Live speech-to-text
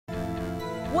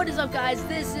What is up, guys?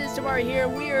 This is Tamara here.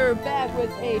 We're back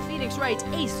with a Phoenix Wright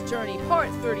Ace Attorney Part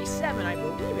 37. I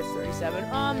believe it's 37.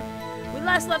 We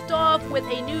last left off with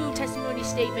a new testimony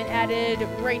statement added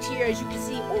right here, as you can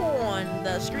see on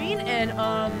the screen. And,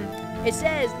 it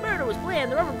says, murder was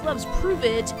planned, the rubber gloves prove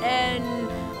it, and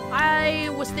I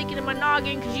was thinking in my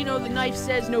noggin, because you know the knife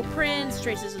says no prints,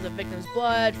 traces of the victim's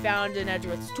blood, found in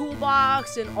Edgeworth's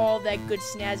toolbox, and all that good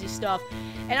snazzy stuff.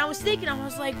 And I was thinking, I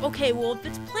was like, okay, well, if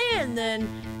it's planned, then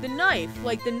the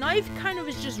knife kind of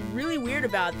is just really weird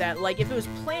about that. Like, if it was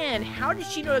planned, how did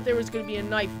she know that there was going to be a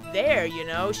knife there, you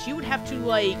know? She would have to,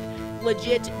 like,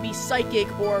 legit be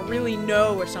psychic or really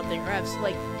know or something, or have,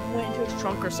 like, went into his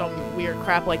trunk or some weird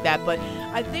crap like that. But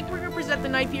I think we're gonna present the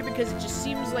knife here because it just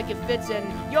seems like it fits in.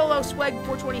 YOLO swag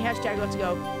 420 hashtag, let's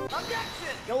go.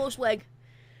 Objection! YOLO swag.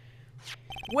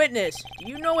 Witness, do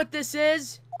you know what this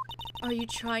is? Are you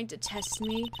trying to test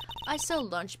me? I sell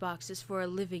lunchboxes for a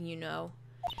living, you know.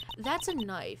 That's a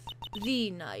knife.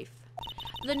 The knife.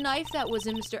 The knife that was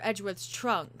in Mr. Edgeworth's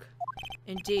trunk.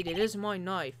 Indeed, it is my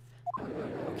knife.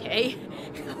 Okay.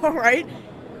 Alright.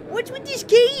 What's with this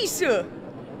case?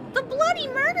 The bloody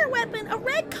murder weapon, a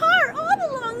red car, all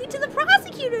belonging to the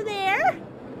prosecutor there.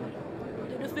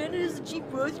 The defendant is the chief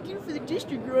prosecutor for the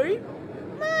district, right?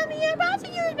 Mommy, our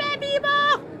prosecutor's bad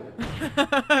people.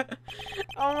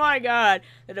 Oh my god.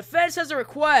 The defense has a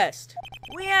request.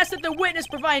 We ask that the witness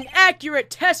provide an accurate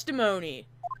testimony.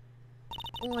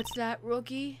 What's that,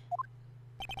 rookie?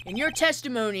 In your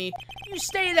testimony, you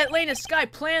stated that Lena Skye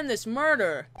planned this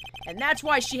murder, and that's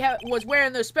why she was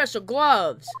wearing those special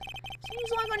gloves.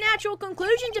 Seems like a natural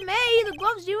conclusion to me. The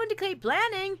gloves do indicate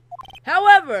planning.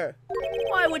 However,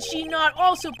 why would she not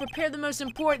also prepare the most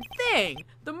important thing,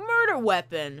 the murder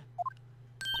weapon?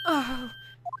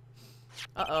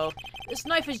 Uh-oh. This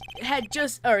knife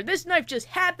just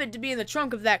happened to be in the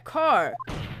trunk of that car.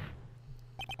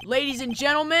 Ladies and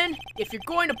gentlemen, if you're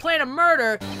going to plan a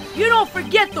murder, you don't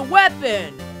forget the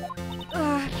weapon.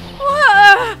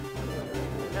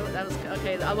 That was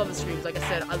okay. I love the screams. Like I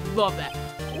said, I love that.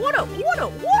 What a!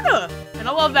 And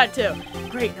I love that too.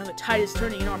 Great, now the tide is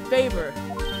turning in our favor.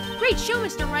 Great show,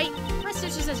 Mr. Wright. My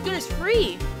sister's as good as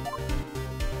free.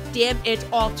 Damn it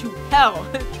all to hell.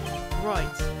 Right.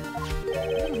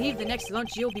 I believe the next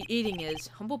lunch you'll be eating is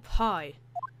humble pie.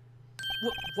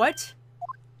 What?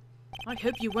 I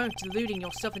hope you weren't deluding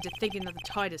yourself into thinking that the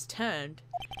tide has turned.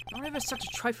 Not ever such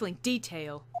a trifling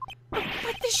detail. But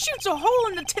this shoots a hole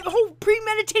in the whole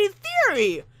premeditated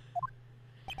theory!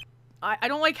 I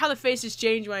don't like how the faces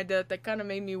changed when I did it. That kind of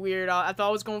made me weird. I thought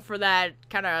I was going for that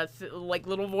kind of like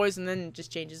little voice, and then it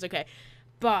just changes. Okay.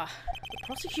 Bah. The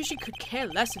prosecution could care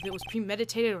less if it was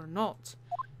premeditated or not.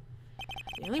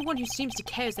 The only one who seems to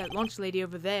care is that lunch lady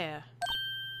over there.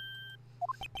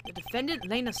 The defendant,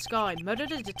 Lena Skye,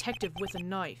 murdered a detective with a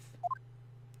knife.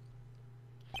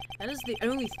 That is the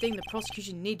only thing the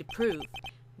prosecution need to prove.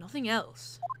 Nothing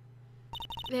else.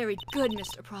 Very good,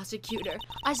 Mr. Prosecutor.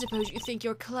 I suppose you think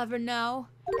you're clever now?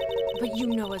 But you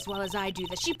know as well as I do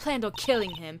that she planned on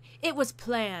killing him. It was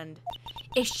planned.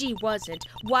 If she wasn't,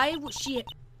 why would she...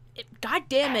 God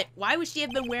damn it, why would she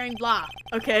have been wearing blah?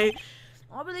 Okay.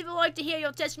 I believe I'd like to hear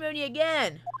your testimony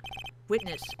again.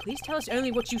 Witness, please tell us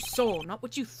only what you saw, not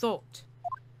what you thought.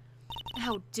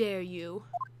 How dare you?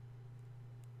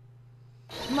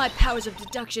 My powers of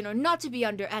deduction are not to be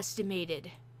underestimated.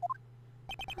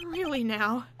 Really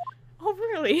now? Oh,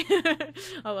 really?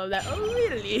 I love that. Oh,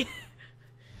 really?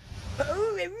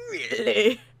 Oh,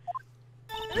 really?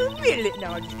 Oh, really?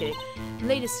 No, I'm just kidding.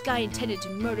 Lena Skye intended to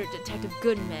murder Detective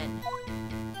Goodman.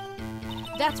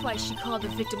 That's why she called the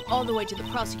victim all the way to the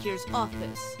prosecutor's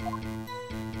office.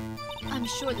 I'm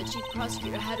sure the chief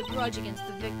prosecutor had a grudge against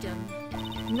the victim.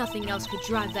 Nothing else could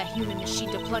drive that human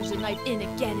machine to plunge the knife in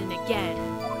again and again.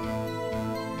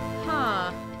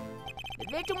 Huh.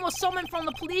 The victim was summoned from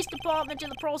the police department to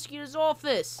the prosecutor's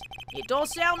office. It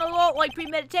does sound a lot like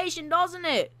premeditation, doesn't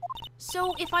it?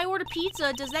 So, if I order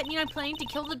pizza, does that mean I'm planning to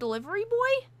kill the delivery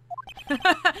boy?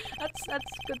 That's a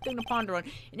good thing to ponder on.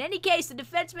 In any case, the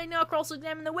defense may now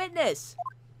cross-examine the witness.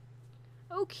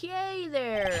 Okay,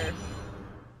 there.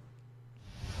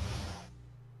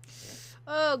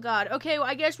 Oh, God. Okay, well,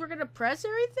 I guess we're gonna press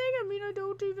everything? I mean, I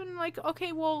don't even, like...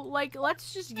 Okay, well, like,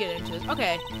 let's just get into this.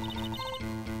 Okay.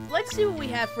 Let's see what we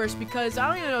have first, because I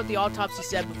don't even know what the autopsy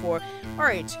said before.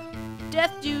 Alright.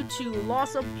 Death due to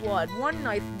loss of blood. 1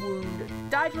 knife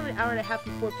wound. Died from an hour and a half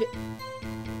before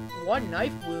One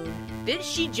knife wound? Didn't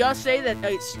she just say that...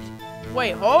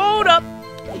 wait, hold up!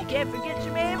 You can't forget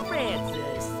your man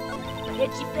Francis.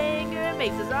 Hit your finger,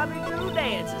 makes the zombie do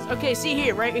dances. Okay, see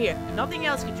here, right here. Nothing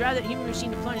else can drive that human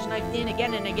machine to plunge the knife in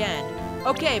again and again.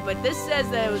 Okay, but this says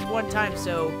that it was one time,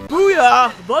 so...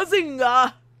 Booyah!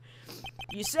 Buzzinga!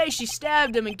 You say she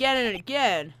stabbed him again and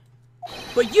again.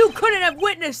 But you couldn't have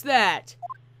witnessed that!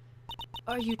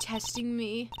 Are you testing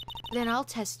me? Then I'll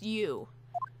test you.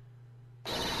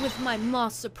 With my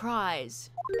moss surprise.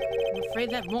 I'm afraid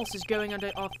that moss is going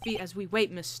under our feet as we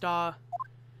wait, Miss Star.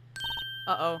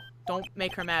 Uh-oh. Don't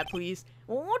make her mad, please.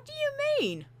 Well, what do you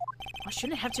mean? I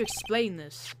shouldn't have to explain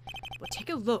this. But take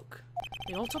a look.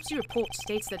 The autopsy report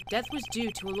states that death was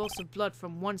due to a loss of blood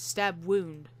from one stab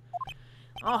wound.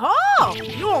 Aha!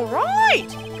 You're right!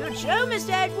 Good show, Miss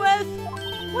Edgeworth!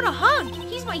 What a hunk!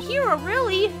 He's my hero,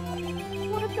 really!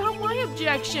 What about my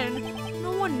objection?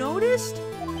 No one noticed?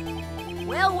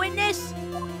 Well, witness!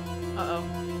 Uh-oh.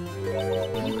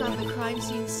 You got the crime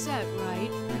scene set, right?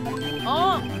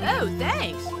 Oh,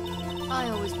 thanks! I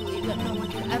always believed that no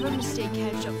one can ever mistake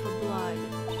ketchup for blood.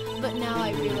 But now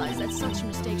I realize that such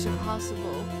mistakes are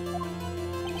possible.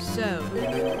 So,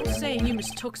 you're saying you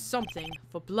mistook something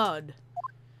for blood?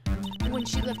 When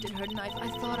she lifted her knife, I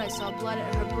thought I saw blood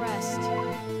at her breast.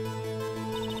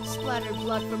 Splattered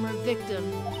blood from her victim.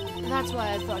 That's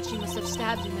why I thought she must have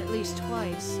stabbed him at least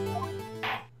twice.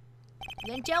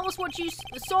 Then tell us what you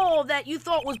saw that you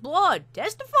thought was blood.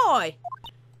 Testify!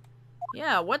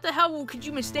 Yeah, what the hell could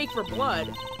you mistake for blood?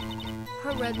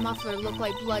 Her red muffler looked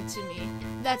like blood to me.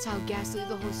 That's how ghastly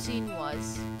the whole scene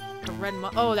was. Her red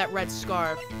oh, that red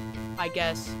scarf. I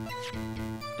guess.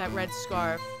 That red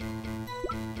scarf.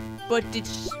 But did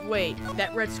she, wait,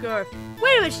 that red scarf.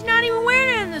 Wait a minute, she's not even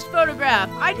wearing it in this photograph.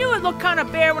 I knew it looked kind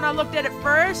of bare when I looked at it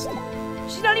first.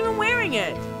 She's not even wearing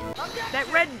it. That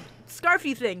red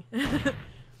scarfy thing.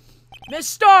 Miss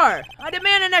Star, I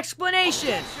demand an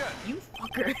explanation. You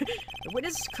fucker. The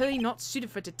witness is clearly not suited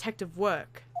for detective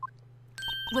work.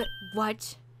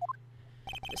 What?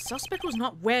 The suspect was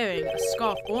not wearing a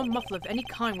scarf or muffler of any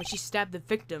kind when she stabbed the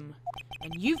victim.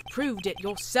 And you've proved it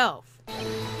yourself.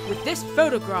 With this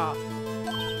photograph.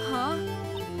 Huh?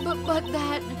 But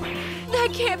that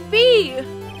can't be!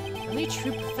 Only a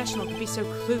true professional could be so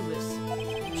clueless.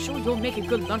 I'm sure you'll make a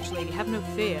good lunch lady, have no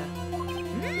fear.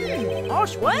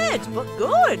 Harsh words, but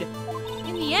good!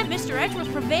 In the end, Mr.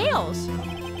 Edgeworth prevails.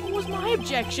 What was my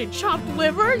objection? Chopped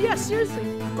liver? Yeah,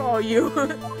 seriously, fuck all you.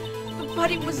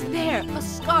 But it was there, a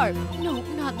scarf. No,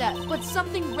 not that, but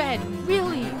something red,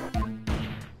 really.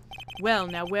 Well,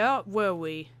 now where were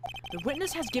we? The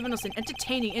witness has given us an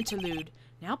entertaining interlude.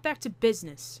 Now back to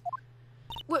business.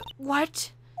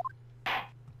 What?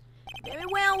 Very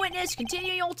well, witness.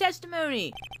 Continue your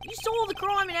testimony. You saw the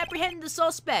crime and apprehended the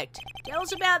suspect. Tell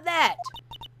us about that.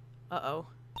 Uh-oh.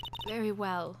 Very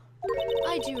well.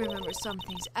 I do remember some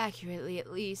things accurately,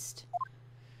 at least.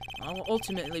 Well,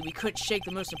 ultimately, we couldn't shake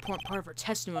the most important part of her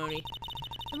testimony.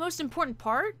 The most important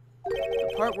part?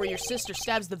 The part where your sister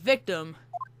stabs the victim.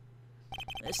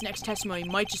 This next testimony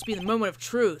might just be the moment of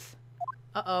truth.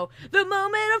 Uh-oh. The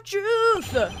moment of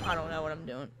truth! I don't know what I'm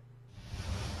doing.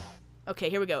 Okay,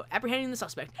 here we go. Apprehending the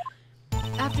suspect.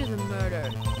 After the murder,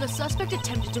 the suspect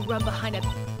attempted to run behind a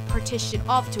partition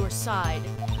off to her side.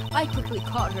 I quickly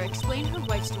caught her, explained her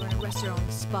rights to her, and arrested her on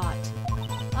the spot.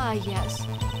 Ah, yes.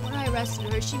 When I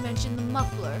arrested her, she mentioned the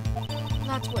muffler.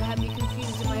 That's what had me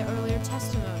confused in my earlier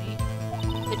testimony.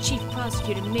 The chief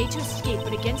prosecutor made to escape,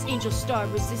 but against Angel Star,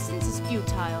 resistance is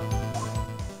futile.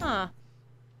 Huh.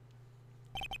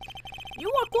 You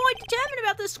are quite determined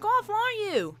about this scarf,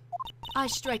 aren't you? I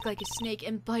strike like a snake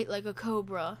and bite like a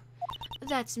cobra.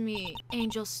 That's me,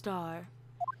 Angel Star.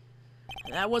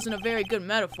 That wasn't a very good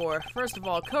metaphor. First of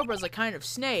all, a cobra's a kind of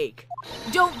snake.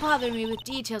 Don't bother me with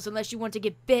details unless you want to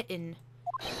get bitten.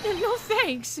 No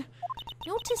thanks.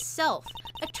 Note to self,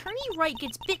 Attorney Wright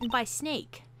gets bitten by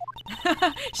snake.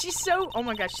 She's so, oh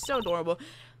my gosh, she's so adorable.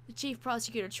 The chief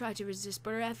prosecutor tried to resist,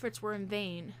 but her efforts were in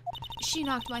vain. She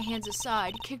knocked my hands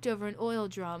aside, kicked over an oil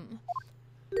drum.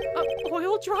 An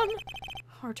oil drum?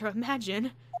 Hard to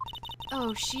imagine.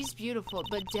 Oh, she's beautiful,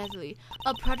 but deadly.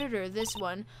 A predator, this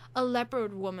one. A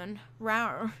leopard woman.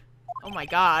 Rawr. Oh my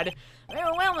god.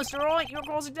 Very well, Mr. Wright, your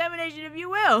cross-examination, if you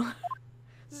will.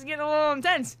 This is getting a little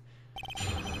intense.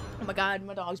 Oh my god,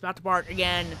 my dog's about to bark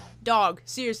again. Dog,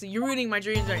 seriously, you're ruining my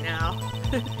dreams right now.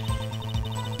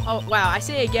 Oh, wow, I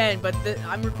say again, but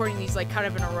I'm recording these, like, kind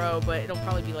of in a row, but it'll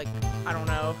probably be, like, I don't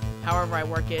know, however I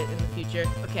work it in the future.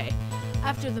 Okay.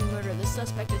 After the murder, the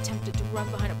suspect attempted to run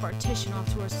behind a partition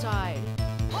off to her side.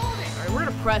 Alright, we're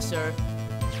gonna press her.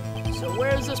 So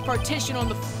where's this partition on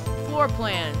the floor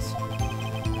plans?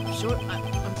 I'm sure,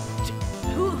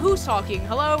 who's talking?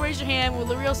 Hello, raise your hand. Will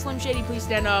the real Slim Shady please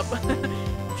stand up?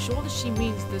 I'm sure that she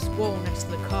means this wall next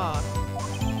to the car.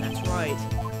 That's right.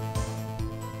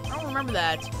 I don't remember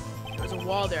that. There was there's a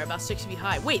wall there about 6 feet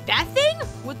high. Wait, that thing?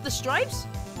 With the stripes?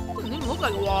 Doesn't even look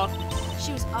like a wall.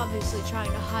 She was obviously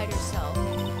trying to hide herself.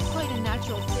 Quite a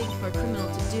natural thing for a criminal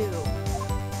to do.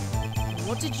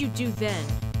 What did you do then?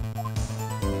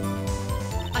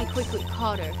 I quickly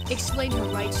caught her, explained her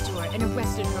rights to her, and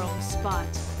arrested her on the spot.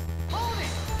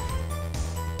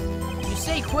 You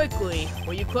say quickly.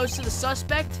 Were you close to the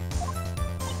suspect?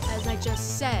 As I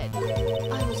just said,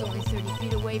 I was only 30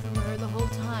 feet away from her the whole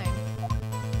time.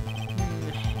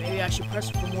 Maybe I should press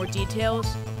for more details?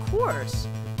 Of course.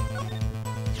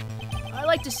 I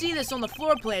like to see this on the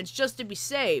floor plans just to be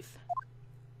safe.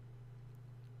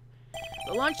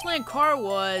 The Lunchland car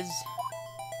was...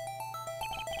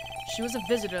 She was a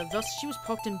visitor, thus she was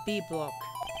parked in B block.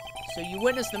 So you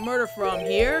witnessed the murder from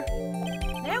here?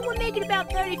 Now we're making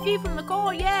about 30 feet from the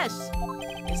car, yes.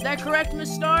 Is that correct,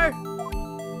 Miss Starr?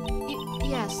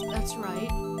 Yes, that's right.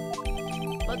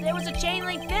 But there was a chain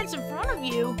link fence in front of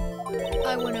you.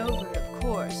 I went over it, of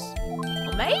course.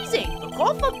 Amazing! The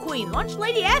Golf-Up Queen, lunch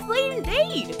lady athlete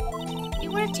indeed! It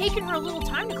would have taken her a little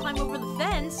time to climb over the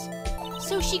fence,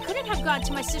 so she couldn't have gotten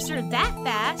to my sister that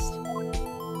fast.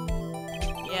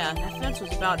 Yeah, that fence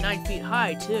was about 9 feet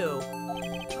high, too.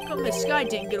 How come Miss Sky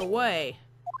didn't get away?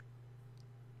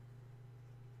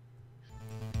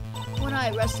 When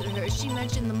I arrested her, she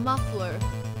mentioned the muffler.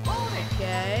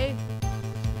 Okay.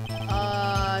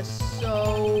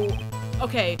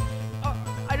 Okay.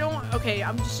 Okay,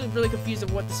 I'm just really confused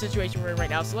of what the situation we're in right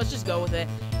now, so let's just go with it.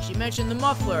 She mentioned the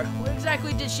muffler. What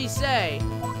exactly did she say?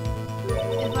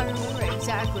 If I remember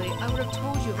exactly, I would have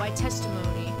told you my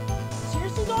testimony.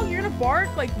 Seriously, dog? You're gonna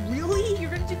bark? Like, really? You're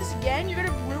gonna do this again? You're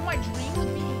gonna ruin my dream of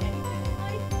being anything in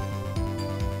life?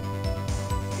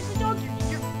 Seriously, dog?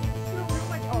 You're gonna ruin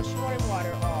my... Oh, she wanted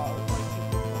water. Oh, what a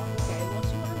cute dog. Okay, well,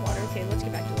 she wanted water. Okay, let's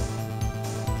get back to it.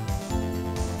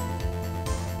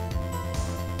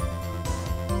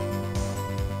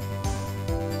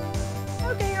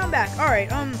 Okay, I'm back. Alright,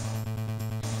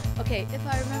 Okay, if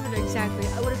I remembered exactly,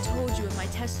 I would have told you in my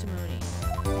testimony.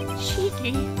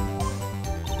 cheeky.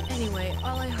 Anyway,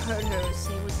 all I heard her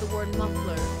say was the word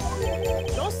muffler.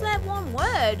 Just that one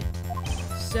word.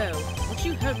 So, what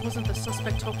you heard wasn't the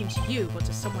suspect talking to you, but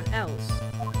to someone else.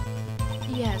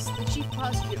 Yes, the chief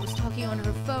prosecutor was talking on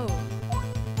her phone.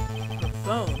 Her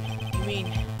phone? You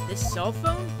mean this cell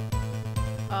phone?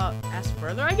 Ask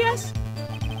further, I guess?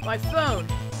 By phone,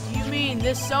 do you mean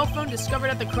this cell phone discovered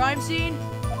at the crime scene?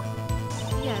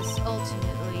 Yes,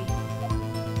 ultimately.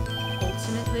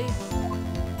 Ultimately?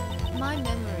 My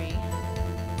memory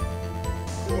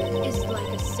is like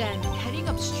a salmon heading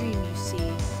upstream, you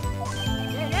see.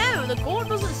 No, the court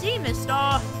doesn't see, Miss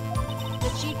Starr.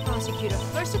 The chief prosecutor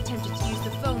first attempted to use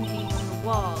the phone hanging on the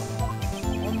wall.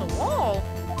 On the wall?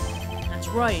 That's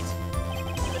right.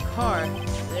 In the car,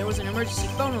 there was an emergency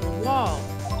phone on the wall.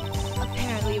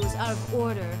 Apparently it was out of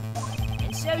order.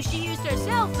 And so she used her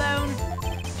cell phone.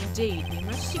 Indeed, the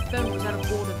emergency phone was out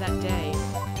of order that day.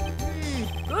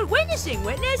 Good witnessing,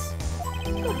 witness.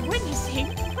 Good witnessing?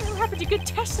 Whatever happened to good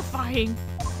testifying?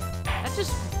 That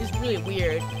just is really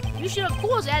weird. You should, of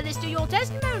course, add this to your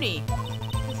testimony.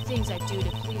 The things I do to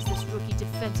please this rookie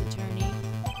defense attorney.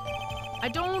 I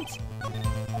don't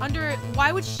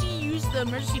why would she use the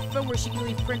emergency phone where she can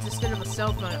leave prints instead of a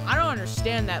cell phone? I don't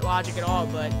understand that logic at all,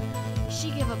 but She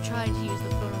gave up trying to use the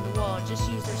phone on the wall and just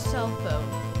used her cell phone.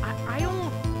 I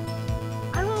don't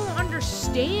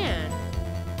understand.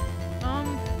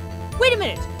 Wait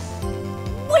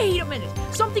a minute.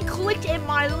 Something clicked in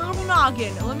my little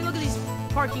noggin. Let me look at these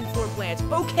parking floor plans.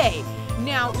 Okay,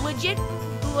 now legit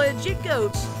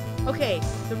goats. Okay,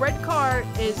 the red car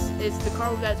is the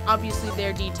car that's obviously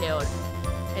there detailed.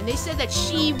 And they said that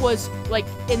she was, like,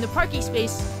 in the parking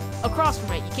space across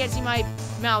from it. You can't see my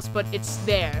mouse, but it's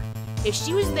there. If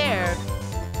she was there,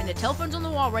 and the telephone's on the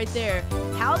wall right there,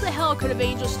 how the hell could have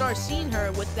Angel Star seen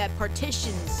her with that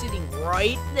partition sitting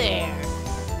right there?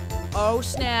 Oh,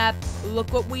 snap.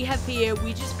 Look what we have here.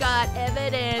 We just got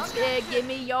evidence. Here, give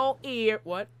me your ear.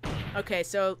 What? Okay,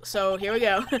 so here we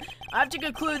go. I have to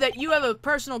conclude that you have a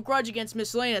personal grudge against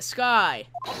Miss Lena Sky.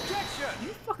 Objection!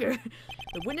 You fucker.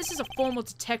 The witness is a formal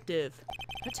detective.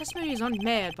 Her testimony is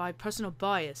unmarred by personal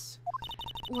bias.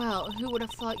 Well, who would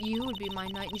have thought you would be my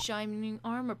knight in shining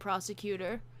armor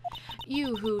prosecutor?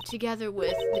 You who, together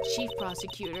with the chief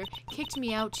prosecutor, kicked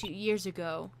me out 2 years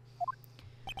ago.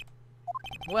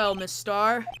 Well, Miss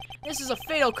Starr, this is a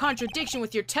fatal contradiction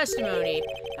with your testimony.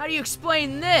 How do you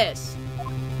explain this?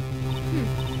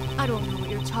 I don't know what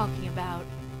you're talking about.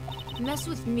 Mess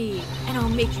with me, and I'll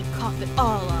make you cough it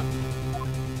all up.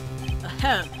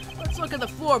 Ahem. Let's look at the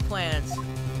floor plans.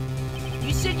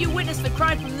 You said you witnessed the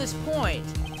crime from this point.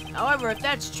 However, if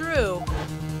that's true,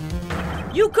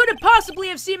 you couldn't possibly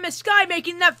have seen Miss Sky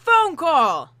making that phone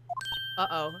call!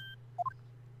 Uh-oh.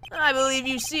 I believe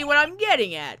you see what I'm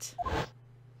getting at.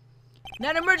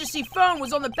 That emergency phone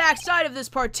was on the back side of this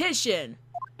partition.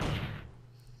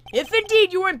 If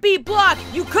indeed you were in B block,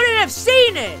 you couldn't have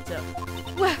seen it!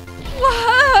 What?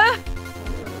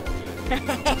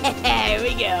 Here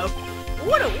we go.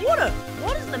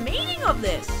 What is the meaning of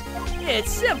this?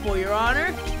 It's simple, Your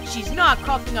Honor. She's not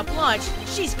coughing up lunch,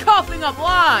 she's coughing up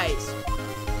lies!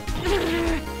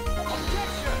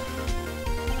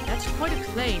 That's quite a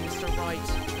claim, Mr. Wright.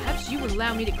 Perhaps you would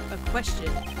allow me to question.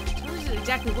 Tell us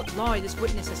exactly what lie this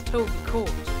witness has told the court.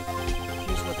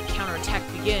 Here's where the counterattack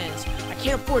begins. I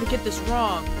can't afford to get this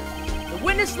wrong. The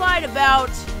witness lied about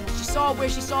where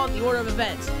she saw the order of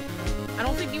events. I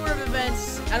don't think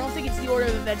it's the order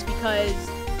of events because,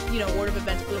 you know, order of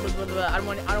events, blah, blah, blah, blah. I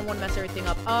don't want to mess everything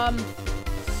up.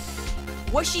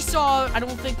 What she saw, I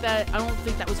don't think that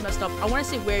was messed up. I want to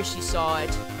say where she saw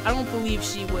it. I don't believe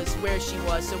she was where she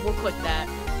was, so we'll click that.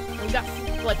 And we got,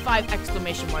 like, 5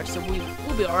 exclamation marks, so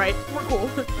we'll be alright. We're cool.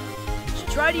 She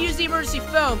tried to use the emergency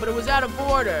phone, but it was out of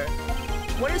order.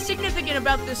 What is significant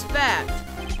about this fact?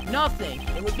 Nothing.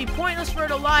 It would be pointless for her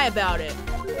to lie about it.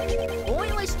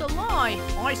 Pointless to lie?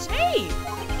 I see.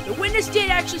 The witness did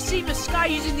actually see Miss Sky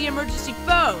using the emergency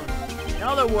phone. In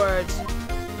other words,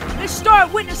 Miss Star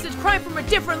witnessed this crime from a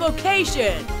different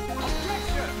location.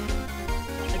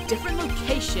 A different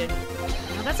location?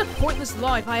 Now that's a pointless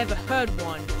lie if I ever heard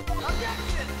one.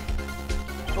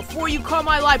 Before you call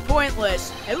my lie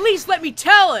pointless, at least let me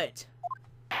tell it.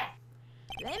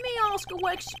 Let me ask a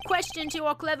question to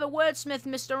our clever wordsmith,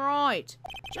 Mr. Wright.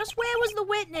 Just where was the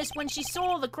witness when she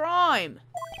saw the crime?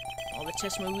 All the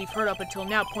testimony we've heard up until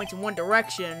now points in one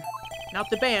direction. Not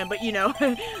the band, but you know,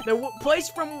 the place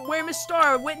from where Miss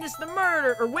Star witnessed the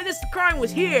murder, or witnessed the crime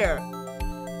was here.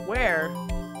 Where?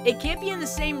 It can't be in the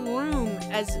same room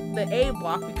as the A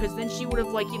block, because then she would have,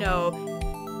 like, you know,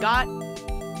 got...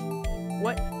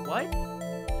 What?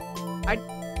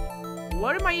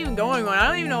 What am I even going on? I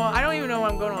don't even know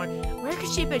what I'm going on. Where could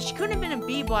she have been? She couldn't have been in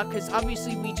B block, because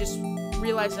obviously we just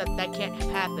realized that can't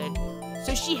happen.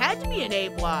 So she had to be in A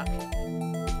block.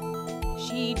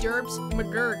 She derps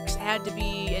McGurks had to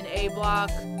be in A block.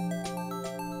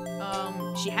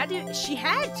 She had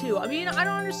to. I mean, I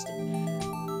don't understand.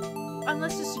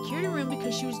 Unless the security room,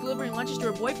 because she was delivering lunches to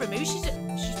her boyfriend. Maybe she's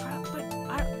probably,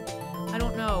 I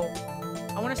don't know.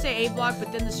 I want to say A block,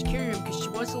 but then the security room, because she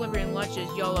was delivering lunches.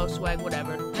 YOLO, swag,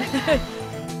 whatever.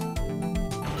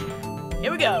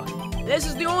 Here we go. This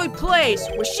is the only place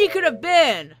where she could have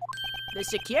been. The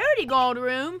security guard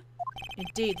room.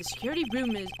 Indeed, the security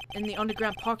room is in the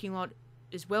underground parking lot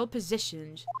is well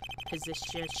positioned. I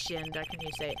can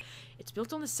you say it. It's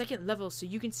built on the 2nd level, so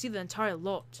you can see the entire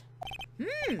lot.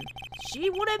 She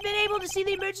would have been able to see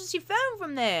the emergency phone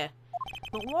from there.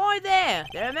 But why there?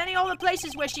 There are many other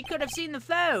places where she could have seen the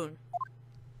phone.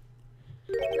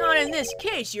 Not in this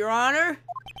case, Your Honor.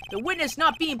 The witness,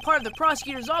 not being part of the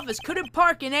prosecutor's office, couldn't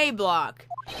park in A block.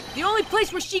 The only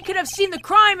place where she could have seen the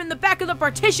crime in the back of the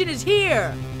partition is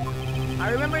here. I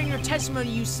remember in your testimony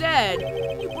you said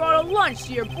you brought a lunch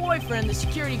to your boyfriend in the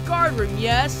security guard room,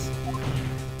 yes?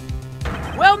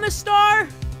 Well, Miss Star?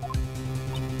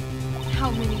 How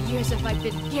many years have I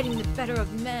been getting the better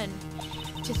of men?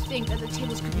 To think that the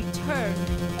tables could be turned.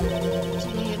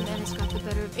 Today a man has got the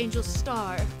better of Angel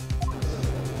Star.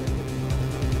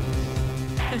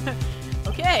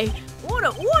 Okay, what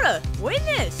a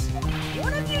witness!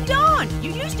 What have you done?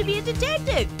 You used to be a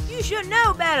detective. You should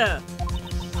know better.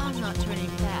 I'm not turning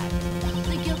back.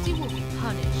 The guilty will be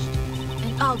punished.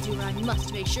 And I'll do what I must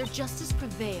to make sure justice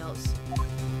prevails.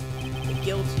 The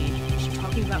guilty? Is she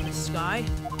talking about Miss Sky?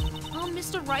 Oh,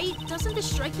 Mr. Wright, doesn't this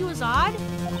strike you as odd?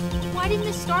 Why did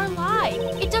Miss Star lie?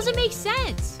 It doesn't make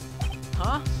sense.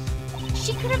 Huh?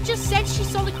 She could have just said she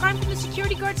saw the crime from the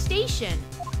security guard station.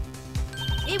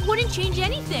 It wouldn't change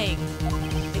anything.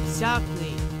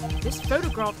 Exactly. This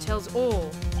photograph tells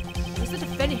all. It was the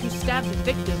defendant who stabbed the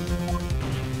victim.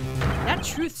 That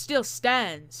truth still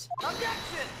stands.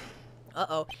 Objection!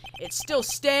 Uh-oh. It still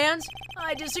stands?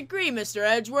 I disagree, Mr.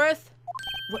 Edgeworth.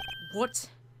 What?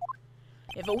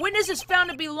 If a witness is found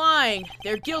to be lying,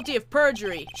 they're guilty of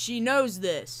perjury. She knows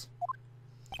this.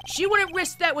 She wouldn't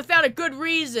risk that without a good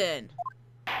reason.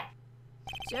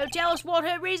 So tell us what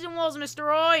her reason was, Mr.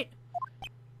 Wright.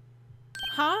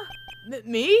 Huh?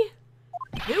 Me?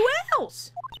 Who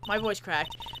else? My voice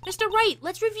cracked. Mr. Wright,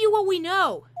 let's review what we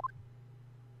know.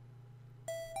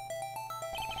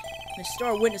 Miss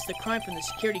Star witnessed the crime from the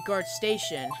security guard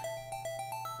station.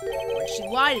 When she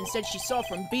lied and said she saw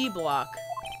from B block.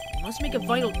 must make a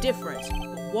vital difference.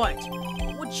 But what?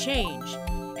 What would change?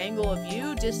 Angle of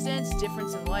view, distance,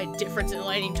 difference in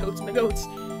lighting, totes and goats.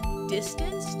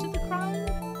 Distance to the crime?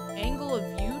 Angle of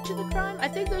view to the crime? I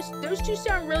think those two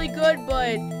sound really good,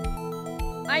 but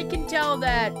I can tell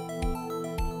that...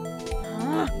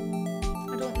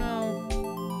 I don't know.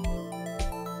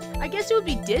 I guess it would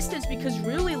be distance because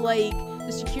really, like,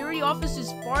 the security office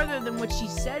is farther than what she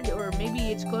said, or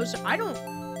maybe it's closer. I don't...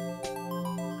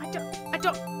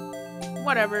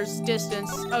 Whatever, it's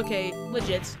distance. Okay,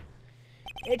 legit.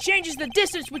 It changes the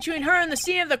distance between her and the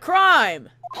scene of the crime!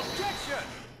 Objection!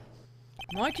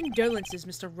 My condolences,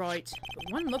 Mr. Wright,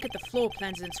 but one look at the floor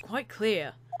plans and it's quite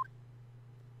clear.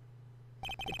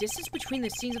 The distance between the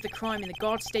scenes of the crime and the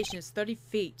guard station is 30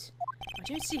 feet. I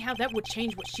don't see how that would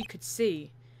change what she could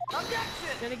see.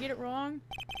 Objection! Did I get it wrong?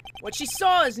 What she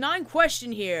saw is not in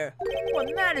question here.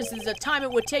 What matters is the time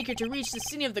it would take her to reach the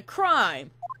scene of the crime.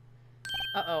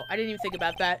 Uh-oh, I didn't even think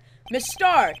about that. Miss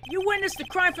Starr, you witnessed the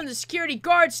crime from the security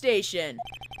guard station.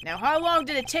 Now, how long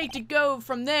did it take to go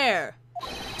from there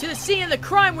to the scene of the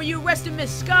crime where you arrested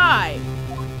Miss Sky?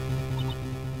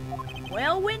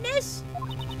 Well, witness?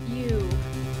 You.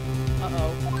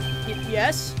 Uh-oh.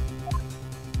 Yes?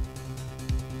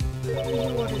 You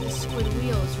ordered the squid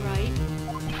wheels, right?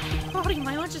 Body,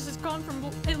 my lunch has gone from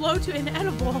low to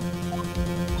inedible.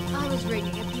 I was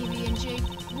rating a PB&J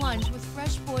lunch with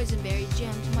fresh boysenberry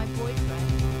jam to my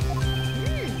boyfriend.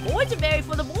 Boysenberry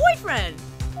for the boyfriend!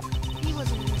 He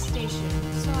wasn't in the station,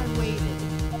 so I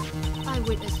waited. I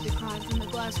witnessed the crime from the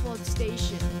glass-walled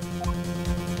station.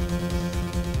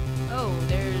 Oh,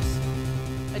 there's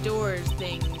doors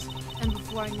things. And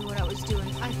before I knew what I was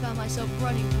doing, I found myself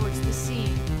running towards the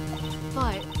scene.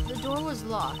 But the door was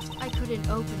locked. I couldn't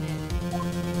open it.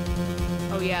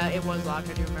 Oh yeah, it was locked,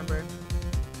 I do remember.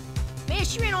 Man,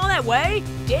 she ran all that way?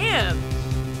 Damn!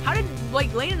 How did,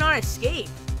 like, Lena not escape?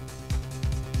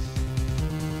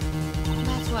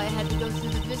 That's why I had to go through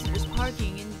the visitors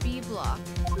parking in B block.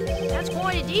 That's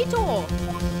quite a detour!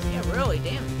 Yeah, really,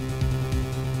 damn.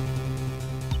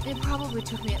 It probably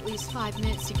took me at least 5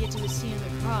 minutes to get to the scene of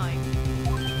the crime.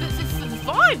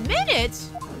 5 minutes?!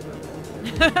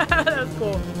 That's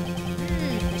cool.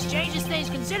 This changes things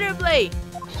considerably!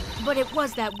 But it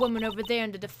was that woman over there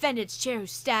in the defendant's chair who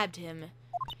stabbed him.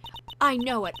 I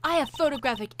know it. I have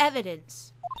photographic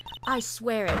evidence. I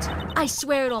swear it. I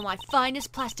swear it on my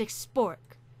finest plastic spork.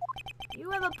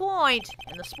 You have a point,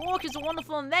 and the spork is a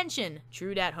wonderful invention.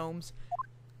 True dat, Holmes.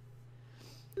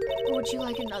 Would you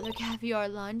like another caviar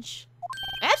lunch?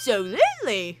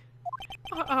 Absolutely!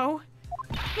 Uh-oh.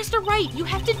 Mr. Wright, you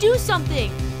have to do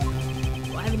something!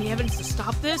 Do I have any evidence to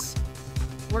stop this?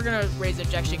 We're gonna raise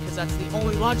objection because that's the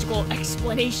only logical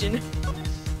explanation.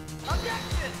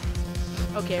 Objection!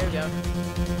 Okay, here we go.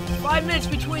 5 minutes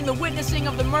between the witnessing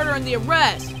of the murder and the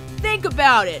arrest. Think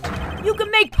about it. You can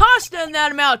make pasta in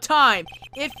that amount of time.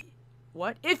 If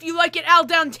you like it al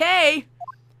dente.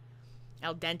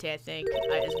 Al dente, I think,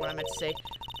 is what I meant to say.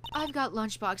 I've got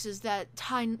lunchboxes that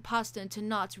tie pasta into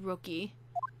knots, rookie.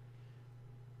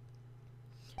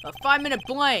 A 5-minute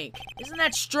blank. Isn't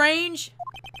that strange?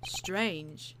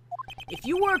 Strange. If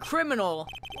you were a criminal,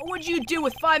 what would you do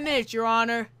with 5 minutes, Your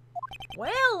Honor?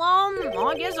 Well,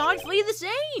 I guess I'd flee the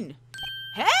scene.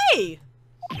 Hey!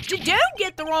 Don't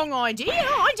get the wrong idea.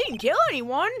 I didn't kill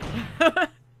anyone.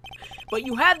 But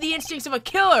you have the instincts of a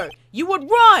killer. You would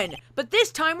run, but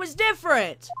this time was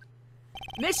different.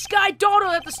 Miss Sky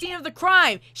dawdled at the scene of the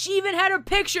crime. She even had her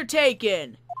picture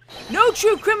taken. No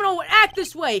true criminal would act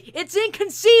this way. It's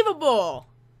inconceivable.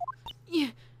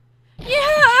 Yeah!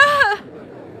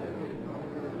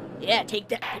 Yeah, take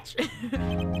that picture.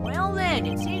 Well then,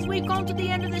 it seems we've come to the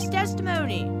end of this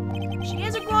testimony. She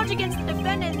has a grudge against the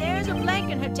defendant, and there's a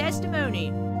blank in her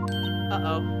testimony.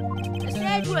 Uh-oh. Mr.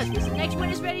 Edgeworth, is the next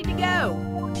witness ready to go?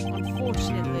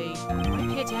 Unfortunately, I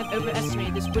appear to have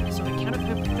overestimated this witness on account of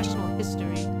her professional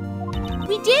history.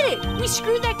 We did it! We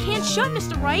screwed that can shut,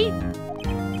 Mr. Wright!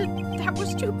 That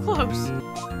was too close.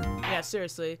 Yeah,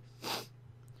 seriously.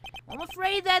 I'm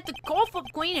afraid that the Cough-Up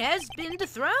Queen has been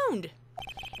dethroned.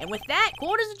 And with that,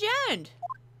 court is adjourned.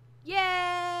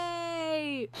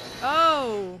 Yay!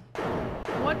 Oh.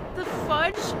 What the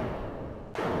fudge?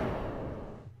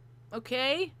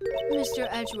 Okay. Mr.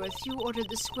 Edgeworth, you ordered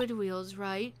the squid wheels,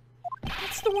 right?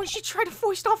 That's the one she tried to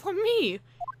foist off on me.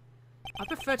 I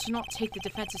prefer to not take the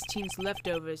defense's team's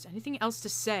leftovers. Anything else to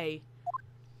say?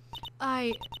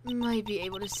 I might be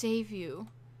able to save you.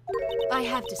 I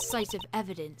have decisive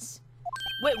evidence.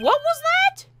 Wait, what was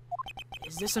that?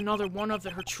 Is this another one of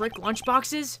her trick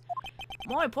lunchboxes?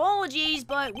 My apologies,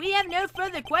 but we have no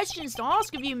further questions to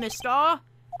ask of you, Miss Starr.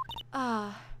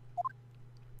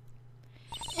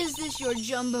 Is this your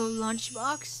jumbo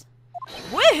lunchbox?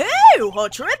 Woohoo! A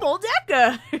triple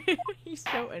decker! He's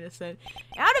so innocent.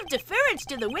 Out of deference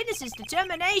to the witness's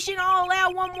determination, I'll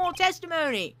allow one more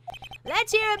testimony.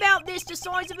 Let's hear about this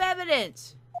decisive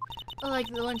evidence. Like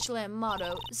the Lunchland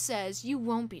motto says, you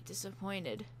won't be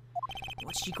disappointed.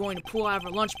 What's she going to pull out of her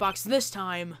lunchbox this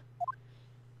time?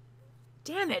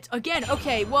 Damn it! Again.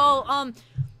 Okay. Well,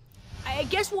 I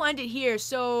guess we'll end it here.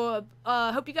 So,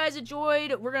 hope you guys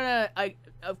enjoyed. We're gonna,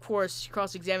 of course,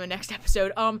 cross-examine next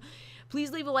episode.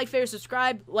 Please leave a like, favorite,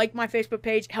 subscribe, like my Facebook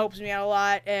page. It helps me out a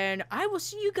lot. And I will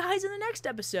see you guys in the next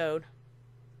episode.